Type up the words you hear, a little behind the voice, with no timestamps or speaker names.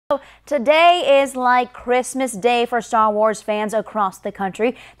Today is like Christmas Day for Star Wars fans across the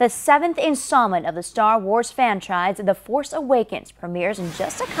country. The 7th installment of the Star Wars franchise, The Force Awakens, premieres in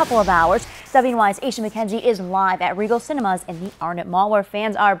just a couple of hours. WENY's Aisha McKenzie is live at Regal Cinemas in the Arnot Mall, where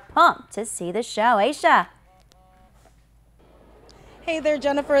fans are pumped to see the show. Aisha. Hey there,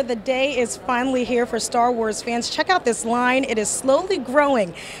 Jennifer. The day is finally here for Star Wars fans. Check out this line. It is slowly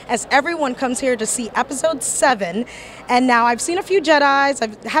growing as everyone comes here to see Episode 7. And now I've seen a few Jedis.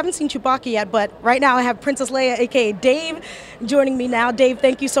 I haven't seen Chewbacca yet, but right now I have Princess Leia, aka Dave, joining me now. Dave,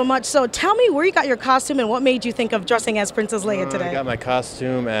 thank you so much. So tell me where you got your costume and what made you think of dressing as Princess Leia today? I got my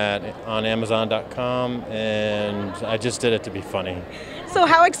costume on Amazon.com, and I just did it to be funny. So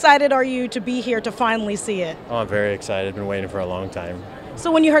how excited are you to be here to finally see it? Oh, I'm very excited. Been waiting for a long time.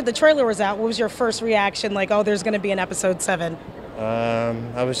 So when you heard the trailer was out, what was your first reaction? Like, oh, there's going to be an Episode 7.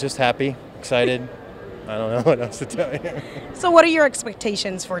 I was just happy, excited. I don't know what else to tell you. So what are your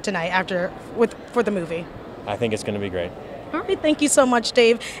expectations for tonight for the movie? I think it's going to be great. All right, thank you so much,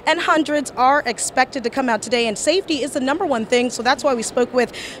 Dave. And hundreds are expected to come out today, and safety is the #1 thing, so that's why we spoke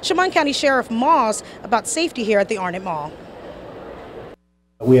with Chemung County Sheriff Moss about safety here at the Arnot Mall.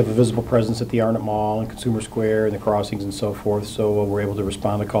 We have a visible presence at the Arnot Mall and Consumer Square and the crossings and so forth, so we're able to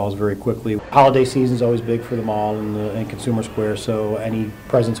respond to calls very quickly. Holiday season is always big for the mall and Consumer Square, so any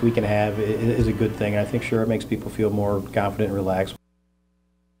presence we can have is a good thing. And I think sure it makes people feel more confident and relaxed.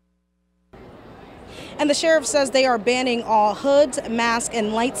 And the sheriff says they are banning all hoods, masks, and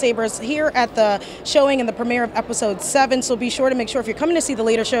lightsabers here at the showing and the premiere of Episode 7. So be sure to make sure if you're coming to see the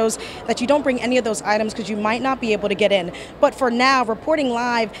later shows that you don't bring any of those items because you might not be able to get in. But for now, reporting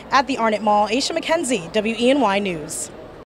live at the Arnot Mall, Aisha McKenzie, WENY News.